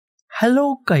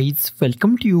Hello guys,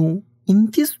 welcome to you.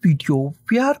 In this video,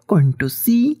 we are going to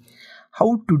see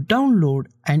how to download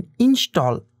and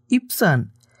install Epson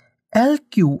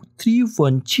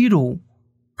LQ-310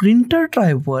 printer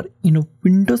driver in a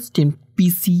Windows 10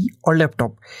 PC or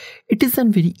laptop. It is a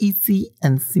very easy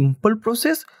and simple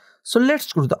process. So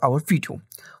let's go to our video.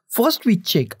 First, we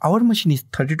check our machine is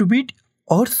 32-bit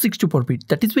or 64-bit.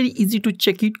 That is very easy to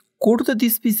check it. Go to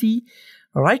this PC.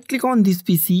 Right click on this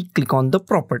PC, click on the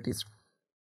properties.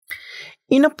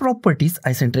 In a properties,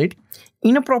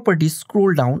 in a properties,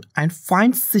 scroll down and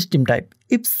find system type.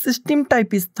 If system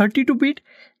type is 32-bit,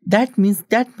 that means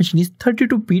that machine is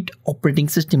 32-bit operating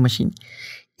system machine.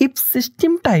 If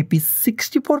system type is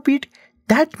 64-bit,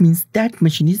 that means that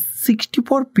machine is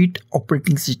 64-bit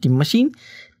operating system machine.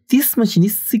 This machine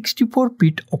is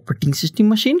 64-bit operating system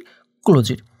machine.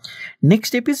 Close it. Next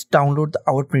step is download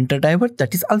our printer driver.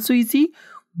 That is also easy.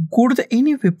 Go to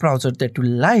any web browser that you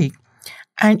like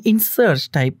and in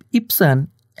search type Epson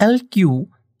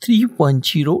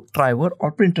LQ-310 driver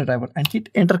or printer driver and hit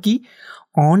enter key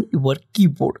on your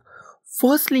keyboard.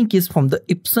 First link is from the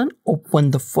Epson.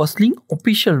 Open the first link,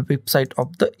 official website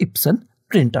of the Epson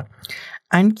printer.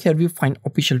 And here we find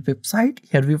official website.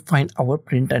 Here we find our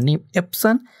printer name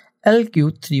Epson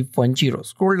LQ-310.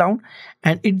 Scroll down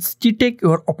and it's detect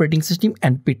your operating system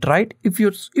and bit right. If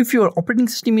your operating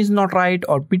system is not right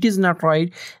or bit is not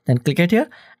right, then click it here.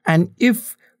 And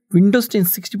if Windows 10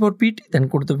 64-bit, then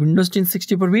go to the Windows 10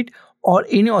 64-bit or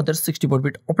any other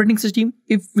 64-bit operating system.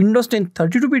 If Windows 10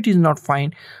 32-bit is not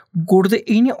fine, go to the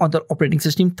any other operating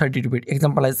system 32-bit.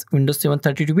 Example as Windows 7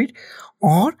 32-bit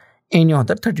or any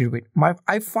other 32-bit.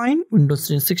 I find Windows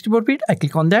 10 64-bit. I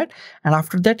click on that, and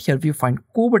after that here we find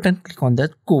go button. Click on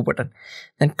that go button.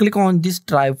 Then click on this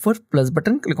driver plus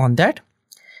button. Click on that.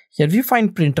 Here we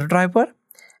find printer driver,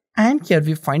 and here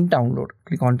we find download.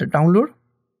 Click on the download.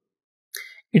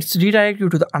 It's redirect you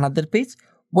to the another page.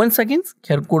 Once again,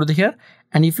 here go to the here,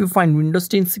 and if you find Windows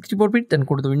 10 64-bit, then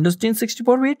go to the Windows 10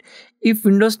 64-bit. If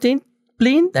Windows 10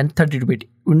 plain, then 32-bit.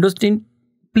 Windows 10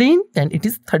 plain, then it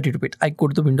is 32-bit. I go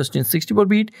to the Windows 10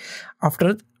 64-bit.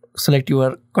 After select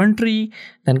your country,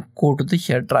 then go to the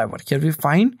here driver. Here we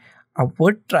find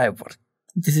our driver.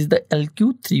 This is the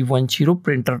LQ-310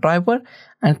 printer driver,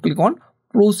 and click on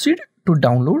proceed to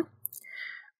download.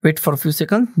 Wait for a few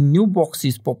seconds. New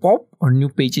boxes pop up or new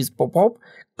pages pop up.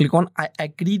 Click on I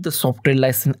agree the software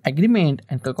license agreement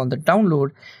and click on the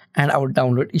download, and our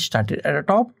download is started at the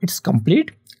top. It's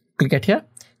complete. Click at here.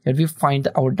 Here we find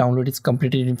that our download is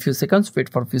completed in few seconds. Wait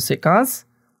for a few seconds.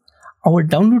 Our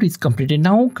download is completed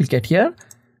now. Click at here.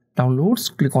 Downloads.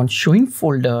 Click on showing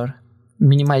folder.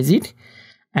 Minimize it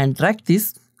and drag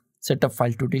this setup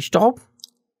file to desktop.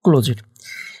 Close it.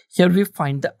 Here we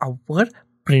find our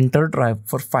printer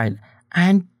driver file,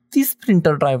 and this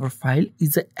printer driver file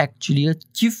is actually a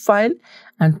zip file,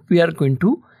 and we are going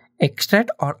to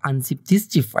extract or unzip this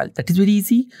zip file. That is very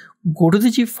easy. Go to the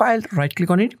zip file, right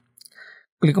click on it,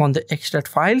 click on the extract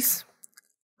files,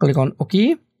 click on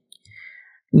OK.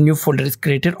 New folder is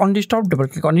created on desktop. Double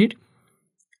click on it.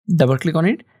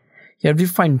 Here we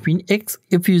find WinX.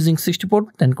 If you're using 64,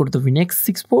 then go to the WinX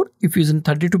 64. If you're using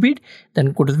 32-bit,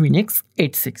 then go to the WinX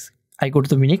 86. I go to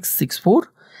the WinX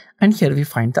 64, and here we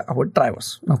find our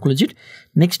drivers. Now close it.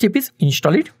 Next step is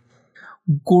install it.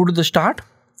 Go to the start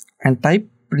and type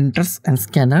printers and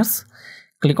scanners.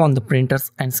 Click on the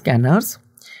printers and scanners.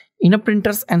 In a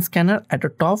printers and scanner at the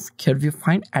top, here we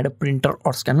find add a printer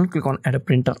or scanner. Click on add a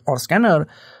printer or scanner.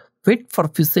 Wait for a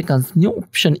few seconds. New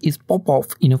option is pop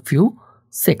off in a few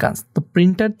seconds. The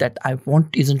printer that I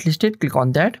want isn't listed. Click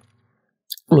on that.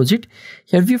 Close it.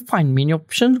 Here we find many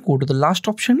options. Go to the last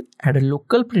option, add a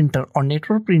local printer or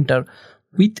network printer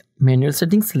with manual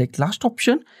settings. Select last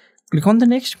option. Click on the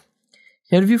next.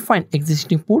 Here we find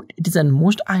existing port. It is the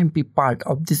most IMP part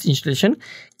of this installation.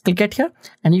 Click at here,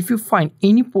 and if you find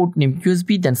any port named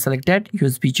USB, then select that.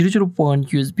 USB 001,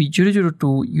 USB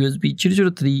 002, USB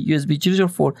 003, USB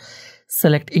 004.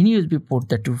 Select any USB port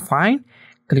that you find.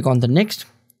 Click on the next.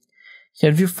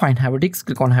 Here we find Havadix.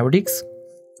 Click on Havadix.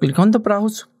 Click on the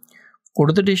browse, go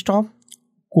to the desktop,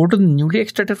 go to the newly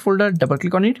extracted folder, double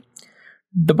click on it,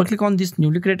 double click on this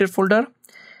newly created folder.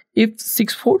 If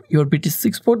 64, your bit is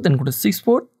 64, then go to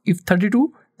 64. If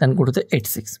 32, then go to the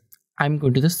 86. I'm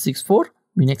going to the 64,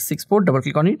 WinX 64, double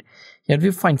click on it. Here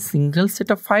we find single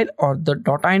setup file or the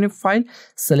 .inf file.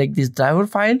 Select this driver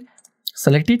file,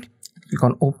 select it, click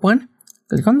on open,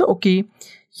 click on the OK.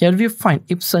 Here we find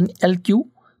Epson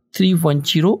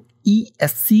LQ-310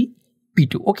 ESC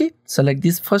P2. Okay, select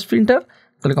this first printer,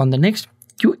 click on the next,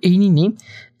 give any name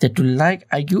that you like.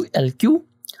 I give Epson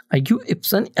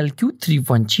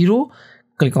LQ-310.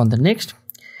 Click on the next.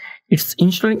 It's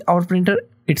installing our printer.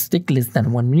 It's take less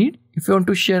than 1 minute. If you want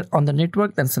to share on the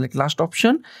network, then select last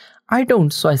option. I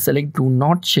don't, so I select do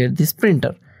not share this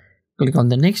printer. Click on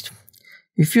the next.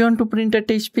 If you want to print a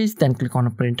test page, then click on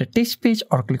a print a test page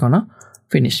or click on a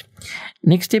finish.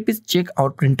 Next step is check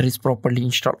our printer is properly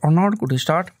installed or not. Go to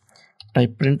start,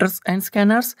 type printers and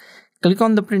scanners. Click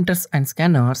on the printers and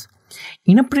scanners.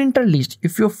 In a printer list,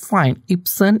 if you find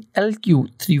Epson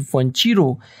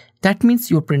LQ-310, that means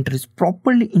your printer is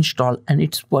properly installed and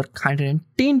it's work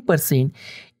 110%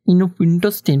 in a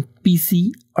Windows 10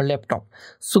 PC or laptop.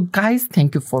 So guys,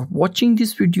 thank you for watching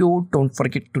this video. Don't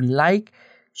forget to like,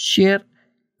 share,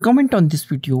 comment on this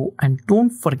video and don't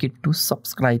forget to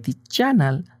subscribe the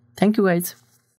channel. Thank you guys.